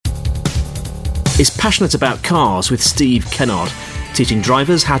is Passionate About Cars with Steve Kennard, teaching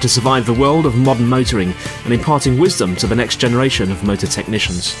drivers how to survive the world of modern motoring and imparting wisdom to the next generation of motor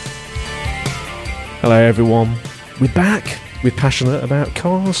technicians. Hello everyone, we're back with Passionate About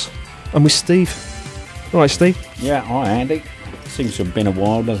Cars and with Steve. All right, Steve? Yeah, hi Andy. Seems to have been a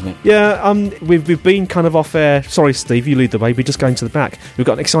while, doesn't it? Yeah, we've been kind of off air. Sorry, Steve, you lead the way. We're just going to the back. We've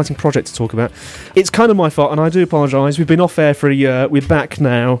got an exciting project to talk about. It's kind of my fault, and I do apologise. We've been off air for a year. We're back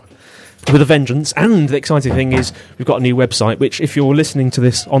now with a vengeance. And the exciting thing is we've got a new website, which if you're listening to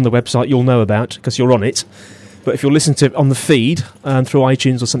this on the website, you'll know about because you're on it. But if you're listening to it on the feed through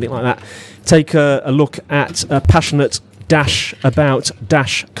iTunes or something like that, take a look at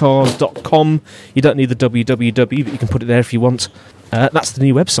passionate-about-cars.com. You don't need the www, but you can put it there if you want. That's the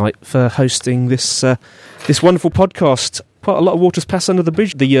new website for hosting this wonderful podcast. Quite a lot of water's passed under the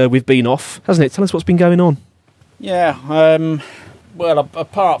bridge the year we've been off, hasn't it? Tell us what's been going on. Yeah, well,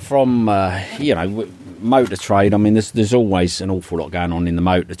 apart from, motor trade, I mean, there's always an awful lot going on in the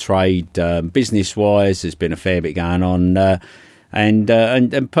motor trade. Business-wise, there's been a fair bit going on.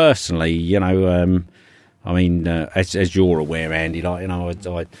 And personally, as you're aware, Andy,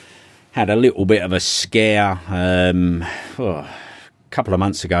 I had a little bit of a scare a couple of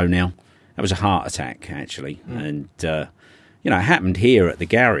months ago now. That was a heart attack, actually. And, it happened here at the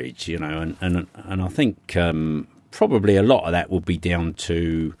garage, and I think probably a lot of that will be down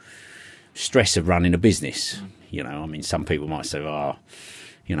to stress of running a business. Some people might say,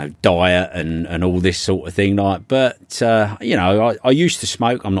 diet and all this sort of thing. But I used to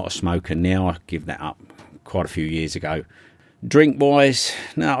smoke. I'm not a smoker now. I give that up quite a few years ago. Drink-wise,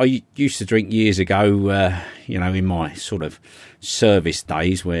 no, I used to drink years ago, in my sort of service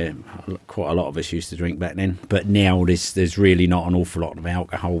days where quite a lot of us used to drink back then. But now there's really not an awful lot of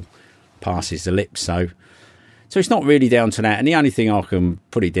alcohol passes the lips. So it's not really down to that. And the only thing I can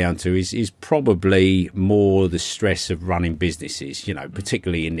put it down to is probably more the stress of running businesses,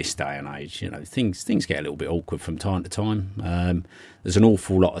 particularly in this day and age. Things get a little bit awkward from time to time. There's an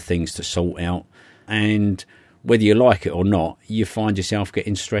awful lot of things to sort out. And whether you like it or not, you find yourself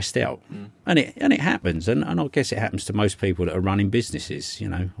getting stressed out. And it happens. And I guess it happens to most people that are running businesses,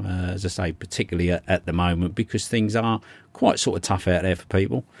 as I say, particularly at the moment, because things are quite sort of tough out there for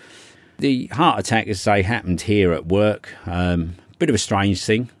people. The heart attack, as I say, happened here at work. Bit of a strange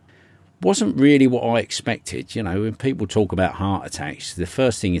thing. Wasn't really what I expected. When people talk about heart attacks, the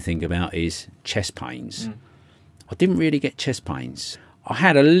first thing you think about is chest pains. I didn't really get chest pains. I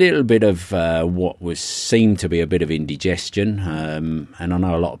had a little bit of what seemed to be a bit of indigestion, and I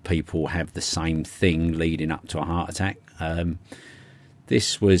know a lot of people have the same thing leading up to a heart attack.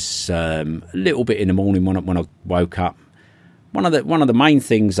 This was a little bit in the morning when I woke up. One of the main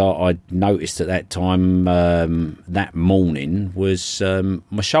things I noticed at that time that morning was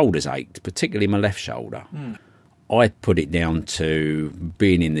my shoulders ached, particularly my left shoulder. I put it down to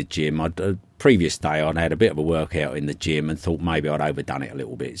being in the gym. Previous day I'd had a bit of a workout in the gym and thought maybe I'd overdone it a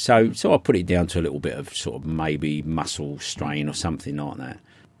little bit. So I put it down to a little bit of sort of maybe muscle strain or something like that.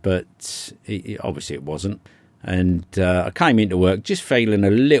 But obviously it wasn't. And I came into work just feeling a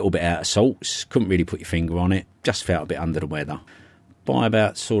little bit out of sorts. Couldn't really put your finger on it. Just felt a bit under the weather. By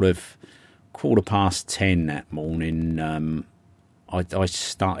about sort of 10:15 that morning, I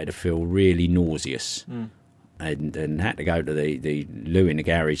started to feel really nauseous. And had to go to the loo in the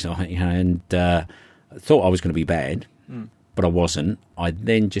garage, and thought I was going to be bad, but I wasn't. I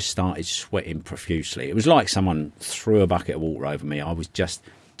then just started sweating profusely. It was like someone threw a bucket of water over me. I was just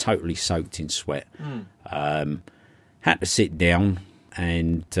totally soaked in sweat. Had to sit down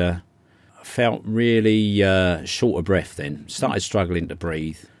and felt really short of breath then. Started struggling to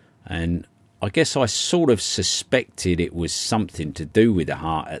breathe, and I guess I sort of suspected it was something to do with the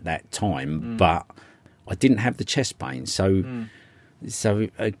heart at that time, but I didn't have the chest pain. So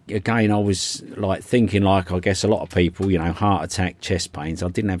again, I was like thinking, like I guess a lot of people, heart attack, chest pains. I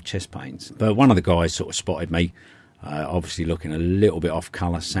didn't have chest pains. But one of the guys sort of spotted me, obviously looking a little bit off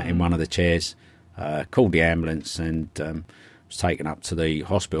colour, sat in one of the chairs, called the ambulance and was taken up to the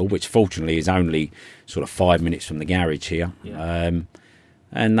hospital, which fortunately is only sort of 5 minutes from the garage here. Yeah.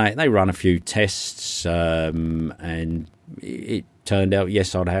 And they run a few tests and it turned out,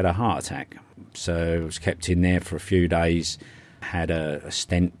 yes, I'd had a heart attack. So I was kept in there for a few days, had a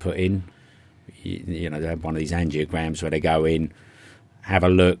stent put in. They have one of these angiograms where they go in, have a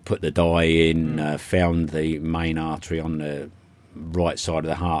look, put the dye in, found the main artery on the right side of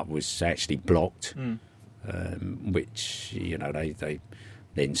the heart was actually blocked, which, they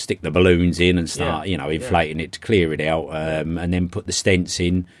then stick the balloons in and start, inflating it to clear it out, and then put the stents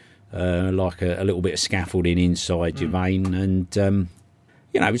in, like a little bit of scaffolding inside your vein, and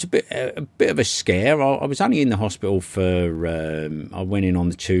it was a bit of a scare. I was only in the hospital for. I went in on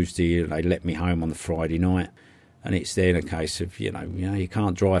the Tuesday. They let me home on the Friday night, and it's then a case of you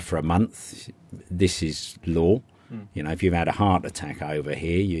can't drive for a month. This is law. If you've had a heart attack over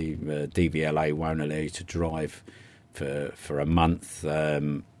here, DVLA won't allow you to drive for a month.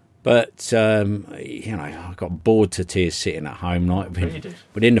 But I got bored to tears sitting at home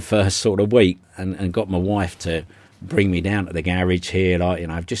within the first sort of week, and got my wife to bring me down to the garage here,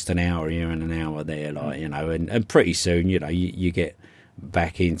 just an hour here and an hour there, and pretty soon, you get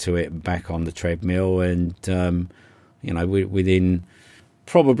back into it, back on the treadmill, and within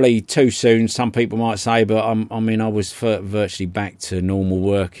probably too soon, some people might say, but I was virtually back to normal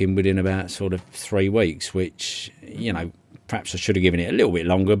working within about sort of 3 weeks, which perhaps I should have given it a little bit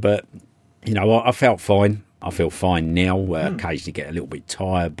longer, but I felt fine. I feel fine now. Occasionally get a little bit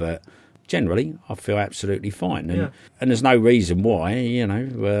tired, but generally, I feel absolutely fine, and there's no reason why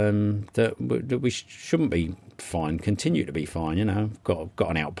that we shouldn't be fine. Continue to be fine. I've got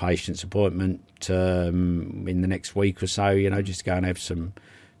an outpatient's appointment in the next week or so. Just go and have some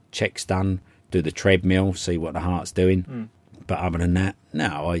checks done, do the treadmill, see what the heart's doing. But other than that,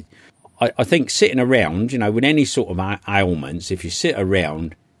 no. I think sitting around, with any sort of ailments, if you sit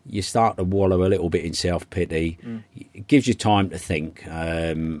around, you start to wallow a little bit in self-pity. It gives you time to think.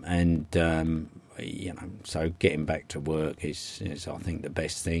 So getting back to work is I think, the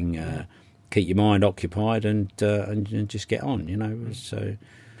best thing. Keep your mind occupied and just get on, So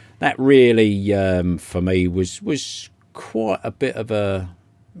that really, for me, was quite a bit of a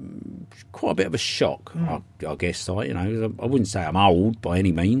shock, I guess. I wouldn't say I'm old by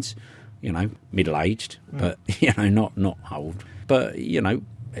any means. Middle-aged, but, not old. But,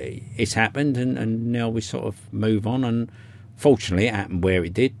 it's happened, and now we sort of move on, and fortunately it happened where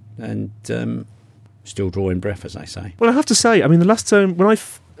it did, and still drawing breath, as they say. Well, I have to say, the last time when I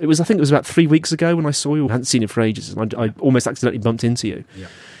think it was about 3 weeks ago when I saw you. I hadn't seen it for ages, and I almost accidentally bumped into you. Yeah.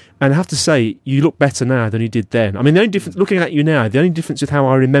 And I have to say, you look better now than you did then. The only difference, looking at you now, the only difference with how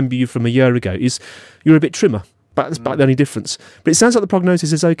I remember you from a year ago is you're a bit trimmer. That's about the only difference. But it sounds like the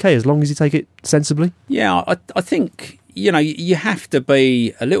prognosis is okay as long as you take it sensibly. Yeah, I think, you have to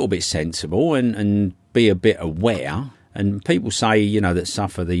be a little bit sensible and be a bit aware. And people say, that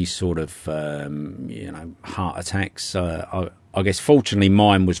suffer these sort of, heart attacks. I guess, fortunately,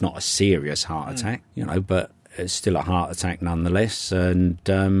 mine was not a serious heart attack, but it's still a heart attack nonetheless. And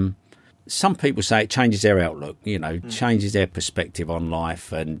some people say it changes their outlook, changes their perspective on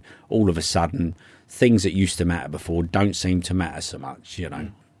life. And all of a sudden, things that used to matter before don't seem to matter so much,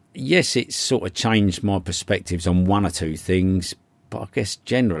 Yes, it's sort of changed my perspectives on one or two things, but I guess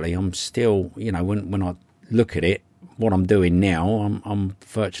generally I'm still, when I look at it, what I'm doing now, I'm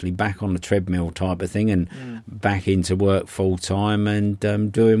virtually back on the treadmill type of thing and back into work full time and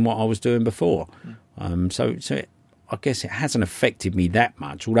doing what I was doing before. So I guess it hasn't affected me that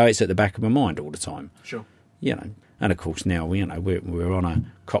much, although it's at the back of my mind all the time. Sure. And of course now, we're on a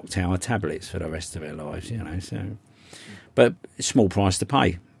cocktail of tablets for the rest of our lives, so. But small price to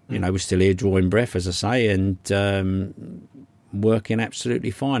pay. We're still here drawing breath, as I say, and working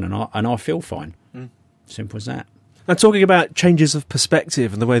absolutely fine, and I feel fine. Simple as that. Now, talking about changes of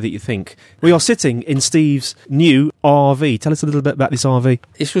perspective and the way that you think, we are sitting in Steve's new RV. Tell us a little bit about this RV.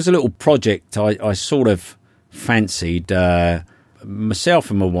 This was a little project I sort of fancied. Myself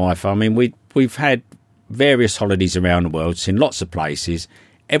and my wife, we've had various holidays around the world, seen lots of places.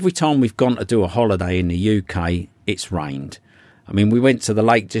 Every time we've gone to do a holiday in the UK, it's rained. We went to the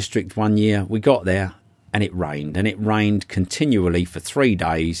Lake District one year, we got there, and it rained continually for 3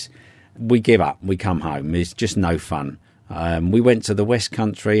 days. We give up, we come home, it's just no fun. We went to the West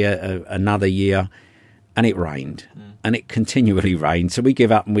Country another year, and it rained, and it continually rained, so we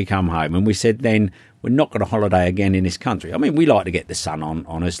give up and we come home, and we said then, we're not going to holiday again in this country. We like to get the sun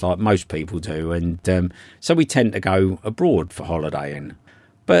on us like most people do, and so we tend to go abroad for holidaying.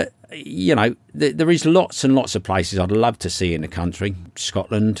 But, there is lots and lots of places I'd love to see in the country.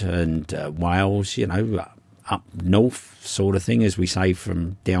 Scotland and Wales, up north sort of thing, as we say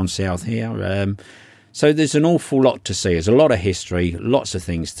from down south here. So there's an awful lot to see. There's a lot of history, lots of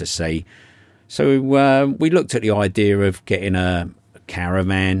things to see. So we looked at the idea of getting a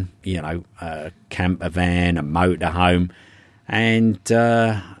caravan, a camper van, a motorhome. And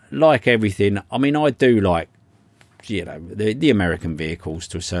like everything, I do like, the American vehicles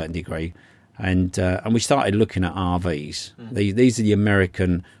to a certain degree, and we started looking at RVs. These are the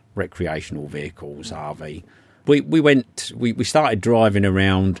American recreational vehicles, RV. We started driving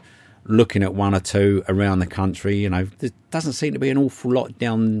around, looking at one or two around the country. There doesn't seem to be an awful lot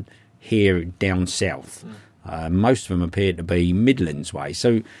down here, down south. Most of them appeared to be Midlands way.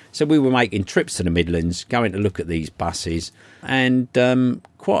 So we were making trips to the Midlands, going to look at these buses, and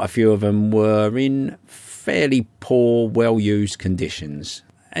quite a few of them were in fairly poor, well-used conditions.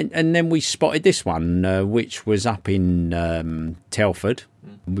 And then we spotted this one, which was up in Telford.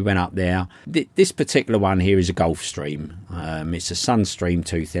 We went up there. This particular one here is a Gulfstream. It's a Sunstream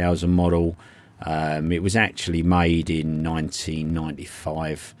 2000 model. It was actually made in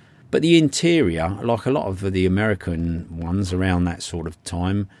 1995. But the interior, like a lot of the American ones around that sort of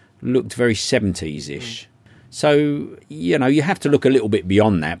time, looked very 70s-ish. So, you know, you have to look a little bit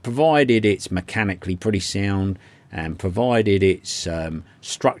beyond that, provided it's mechanically pretty sound and provided it's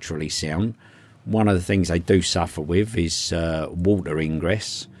structurally sound. One of the things they do suffer with is water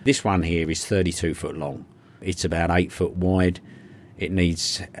ingress. This one here is 32 foot long. It's about 8 foot wide. It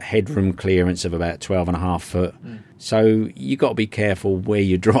needs headroom clearance of about 12.5 foot. So you've got to be careful where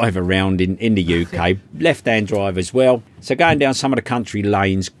you drive around in the UK. Left-hand drive as well. So going down some of the country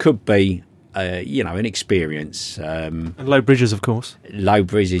lanes could be, an experience. And low bridges, of course. Low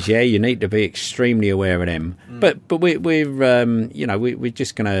bridges, yeah. You need to be extremely aware of them. But we're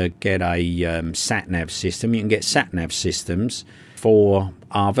just going to get a sat-nav system. You can get sat-nav systems for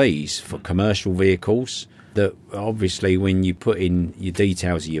RVs, for commercial vehicles, that obviously when you put in your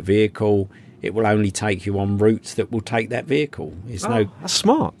details of your vehicle, it will only take you on routes that will take that vehicle. That's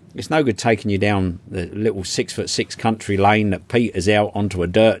smart. It's no good taking you down the little 6'6" country lane that peters out onto a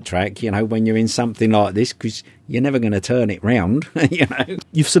dirt track, you know, when you're in something like this, because you're never going to turn it round, you know.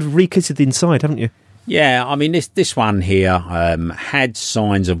 You've sort of rekitted the inside, haven't you? Yeah, I mean, this one here had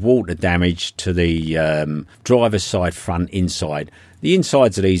signs of water damage to the driver's side front inside. The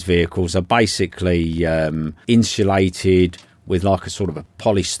insides of these vehicles are basically insulated with like a sort of a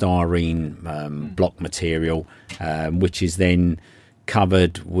polystyrene block material, which is then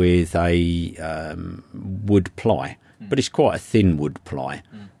covered with a wood ply, but it's quite a thin wood ply.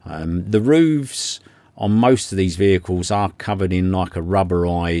 The roofs on most of these vehicles are covered in like a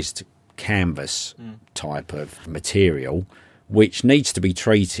rubberized canvas type of material, which needs to be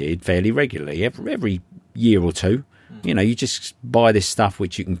treated fairly regularly, every year or two. You know, you just buy this stuff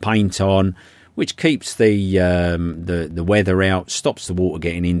which you can paint on, which keeps the weather out, stops the water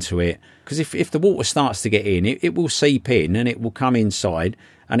getting into it. Because if the water starts to get in, it will seep in and it will come inside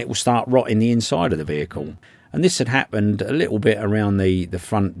and it will start rotting the inside of the vehicle. And this had happened a little bit around the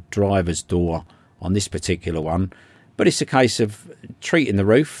front driver's door on this particular one. But it's a case of treating the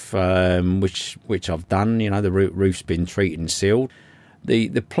roof, which I've done. You know, the roof's been treated and sealed.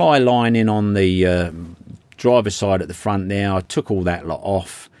 The ply lining on the driver's side at the front there, I took all that lot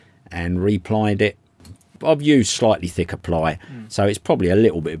off and replied it. I've used slightly thicker ply, so it's probably a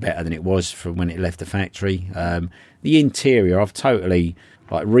little bit better than it was from when it left the factory. The interior, I've totally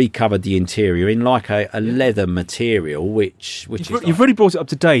recovered the interior in like a leather material, which you've really brought it up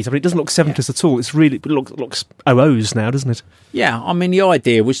to date. I mean, it doesn't look 70s at all. It's really it looks 00s now, doesn't it? Yeah, I mean, the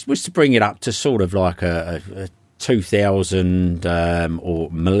idea was to bring it up to sort of like a 2000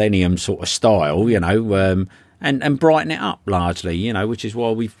 or millennium sort of style, you know, and brighten it up largely, you know, which is why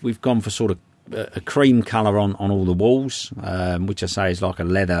we've gone for sort of a cream colour on all the walls, which I say is like a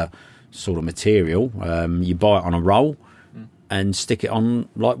leather sort of material. You buy it on a roll and stick it on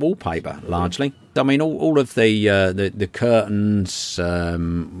like wallpaper largely. I mean, all of the curtains,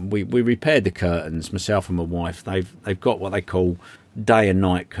 we repaired the curtains, myself and my wife. They've got what they call day and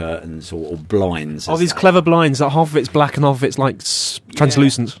night curtains or blinds. Oh, these clever blinds that half of it's black and half of it's like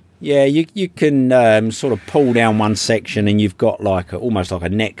translucent. Yeah, you can sort of pull down one section and you've got like almost like a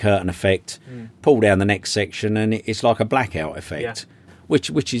net curtain effect. Pull down the next section and it's like a blackout effect,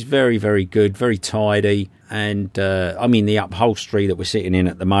 which is very, very good, very tidy. And I mean, the upholstery that we're sitting in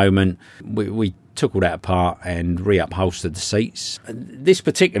at the moment, we took all that apart and reupholstered the seats. This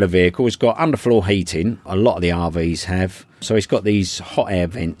particular vehicle has got underfloor heating. A lot of the RVs have. So it's got these hot air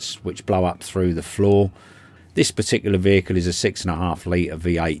vents which blow up through the floor. This particular vehicle is a 6.5 litre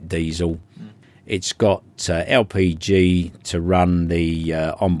V8 diesel. It's got LPG to run the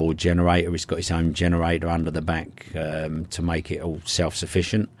onboard generator. It's got its own generator under the back to make it all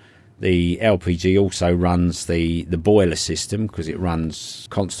self-sufficient. The LPG also runs the boiler system because it runs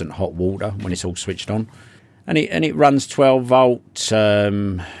constant hot water when it's all switched on. And it runs 12 volts,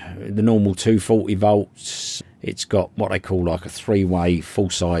 the normal 240 volts. It's got what they call like a three-way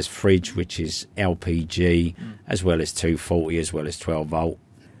full-size fridge, which is LPG, as well as 240, as well as 12 volt.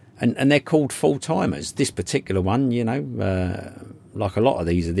 And they're called full-timers. This particular one, you know, like a lot of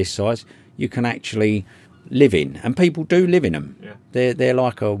these of this size, you can actually live in. And people do live in them. Yeah. They're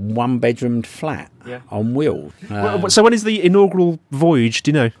like a one-bedroomed flat on wheels. So when is the inaugural voyage,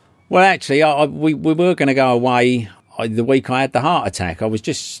 do you know? Well, actually, we were going to go away the week I had the heart attack. I was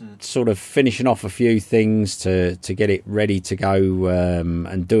just sort of finishing off a few things to get it ready to go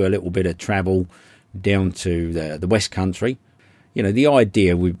and do a little bit of travel down to the West Country. You know, the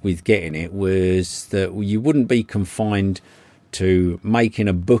idea with getting it was that you wouldn't be confined to making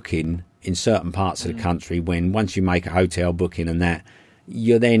a booking in certain parts of the country when once you make a hotel booking and that,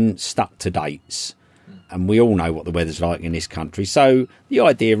 you're then stuck to dates. And we all know what the weather's like in this country. So the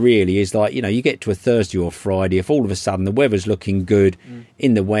idea really is like, you know, you get to a Thursday or Friday, if all of a sudden the weather's looking good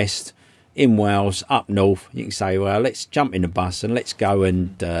in the west, in Wales, up north, you can say, well, let's jump in the bus and let's go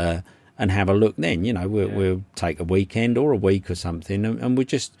and have a look then. You know, we'll take a weekend or a week or something and we'll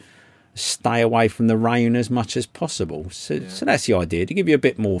just stay away from the rain as much as possible. So that's the idea, to give you a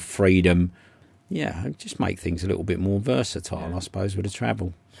bit more freedom. Yeah, just make things a little bit more versatile, I suppose, with the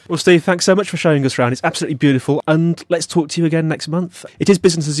travel. Well, Steve, thanks so much for showing us around. It's absolutely beautiful, and let's talk to you again next month. It is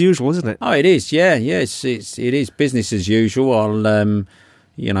business as usual, isn't it? Oh, it is. Yeah. It is business as usual. I'll,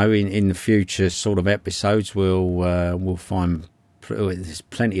 you know, in the future sort of episodes, we'll find there's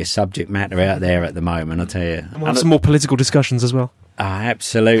plenty of subject matter out there at the moment. I tell you, and we'll have some more political discussions as well.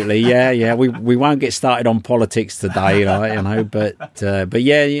 Absolutely, yeah. We won't get started on politics today, right, you know, but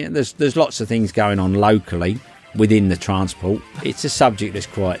yeah. There's lots of things going on locally within the transport. It's a subject that's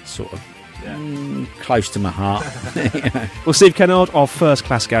quite sort of close to my heart. Well, Steve Kennard of First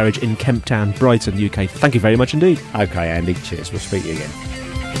Class Garage in Kemp Town, Brighton, UK. Thank you very much indeed. Okay, Andy. Cheers. We'll speak to you again.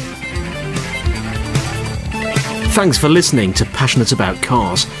 Thanks for listening to Passionate About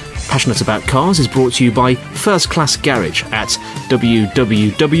Cars. Passionate About Cars is brought to you by First Class Garage at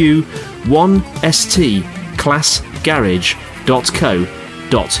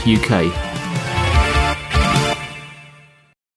www.1stclassgarage.co.uk.